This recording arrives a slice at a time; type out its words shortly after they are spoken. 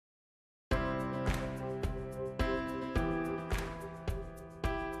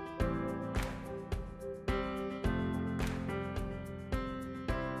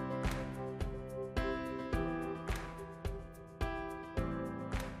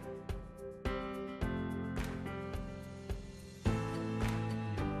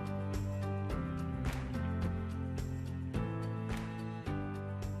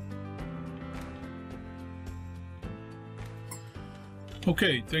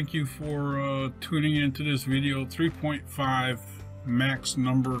Okay, thank you for tuning into this video 3.5 max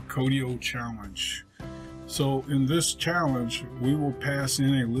number Codio challenge. So in this challenge, we will pass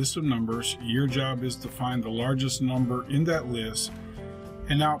in a list of numbers. Your job is to find the largest number in that list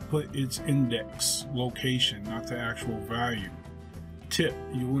and output its index location, not the actual value. Tip: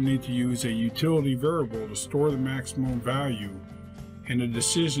 you will need to use a utility variable to store the maximum value and a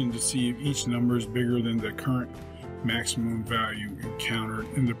decision to see if each number is bigger than the current maximum value encountered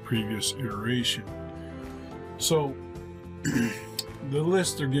in the previous iteration. So the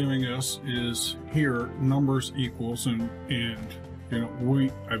list they're giving us is here, numbers equals, and you know,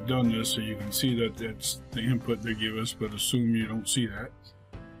 I've done this so you can see that that's the input they give us, but assume you don't see that.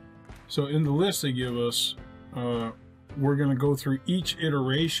 So in the list they give us, we're going to go through each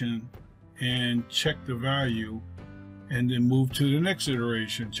iteration and check the value, and then move to the next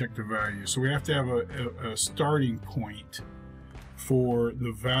iteration, check the value. So we have to have a starting point for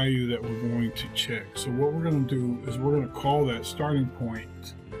the value that we're going to check. So what we're going to do is we're going to call that starting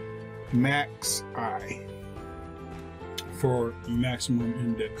point max I for maximum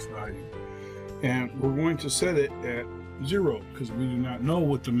index value. And we're going to set it at 0 because we do not know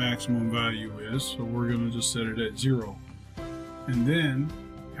what the maximum value is. So we're going to just set it at 0. And then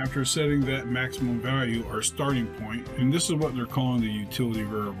after setting that maximum value, our starting point, and this is what they're calling the utility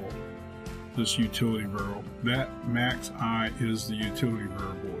variable, this utility variable, that max I is the utility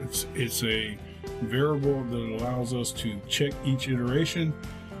variable. It's a variable that allows us to check each iteration,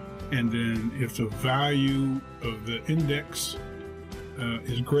 and then if the value of the index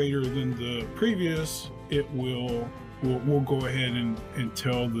is greater than the previous, we'll go ahead and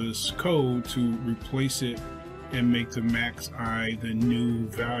tell this code to replace it and make the max I the new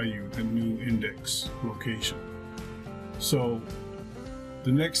value, the new index location. So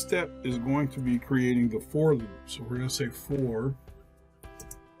the next step is going to be creating the for loop. So we're going to say for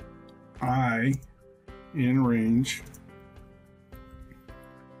I in range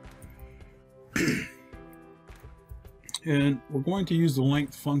and we're going to use the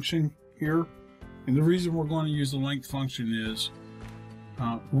length function here. And the reason we're going to use the length function is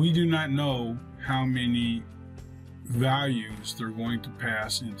we do not know how many values they're going to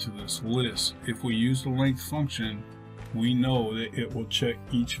pass into this list. If we use the length function, we know that it will check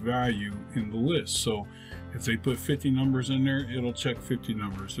each value in the list. So if they put 50 numbers in there, it'll check 50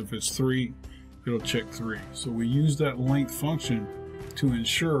 numbers. If it's 3, it'll check 3. So we use that length function to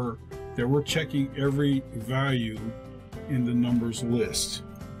ensure that we're checking every value in the numbers list.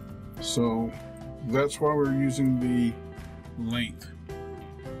 So that's why we're using the length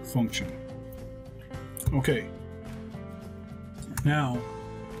function. Okay.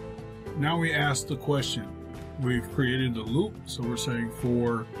 Now we ask the question. We've created the loop, so we're saying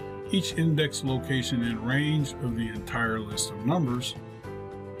for each index location and range of the entire list of numbers,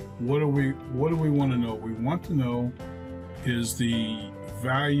 what do we want to know? We want to know is the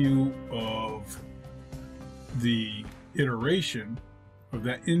value of the iteration of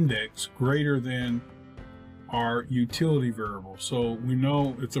that index greater than our utility variable. So we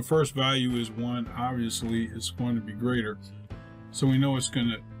know if the first value is 1, obviously it's going to be greater. So we know it's going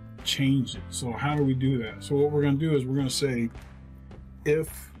to change it. So how do we do that? So what we're going to do is we're going to say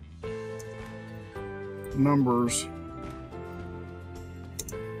if numbers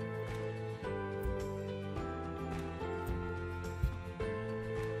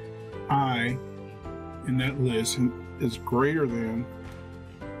I in that list is greater than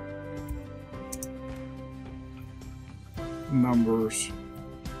numbers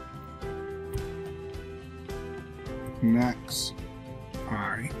max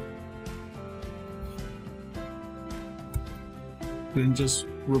I, then just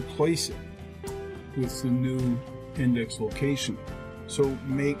replace it with the new index location. So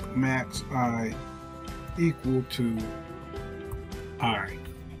make max I equal to I.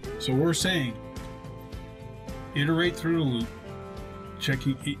 So we're saying iterate through the loop,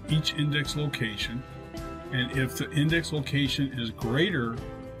 checking each index location, and if the index location is greater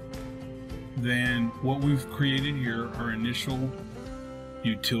than what we've created here, our initial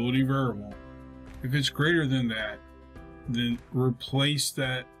utility variable, if it's greater than that, then replace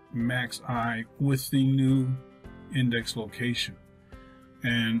that max I with the new index location,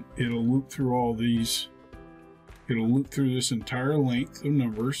 and it'll loop through all these. It'll loop through this entire length of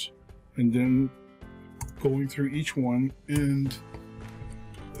numbers, and then going through each one and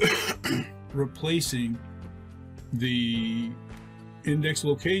replacing the index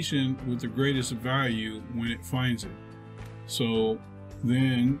location with the greatest value when it finds it. So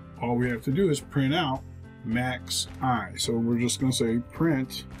then all we have to do is print out max I. So we're just going to say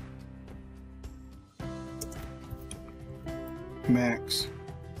print max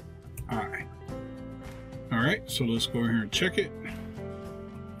I. Alright, so let's go here and check it,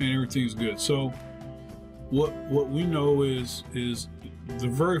 and everything's good. So what we know is the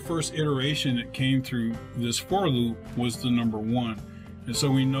very first iteration that came through this for loop was the number 1, and so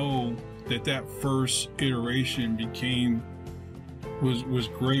we know that first iteration was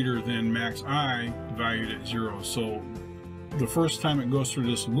greater than max I valued at 0. So the first time it goes through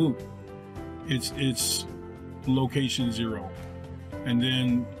this loop, it's location 0, and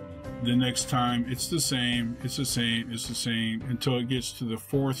then the next time it's the same, it's the same until it gets to the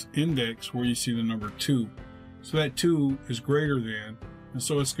 4th index where you see the number 2. So that 2 is greater than, and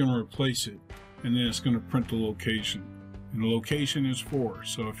so it's going to replace it, and then it's going to print the location, and the location is 4.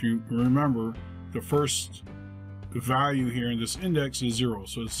 So if you remember, the first value here in this index is 0.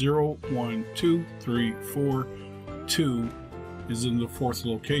 So it's 0, 1, 2, 3, 4, 2 is in the 4th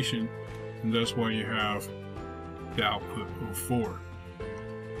location, and that's why you have the output of 4.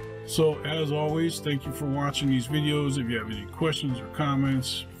 So as always, thank you for watching these videos. If you have any questions or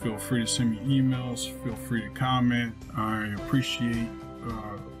comments, feel free to send me emails, feel free to comment. I appreciate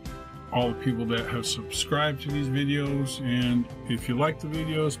all the people that have subscribed to these videos, and if you like the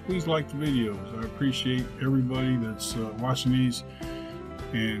videos, please like the videos. I appreciate everybody that's watching these,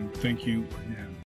 and thank you again.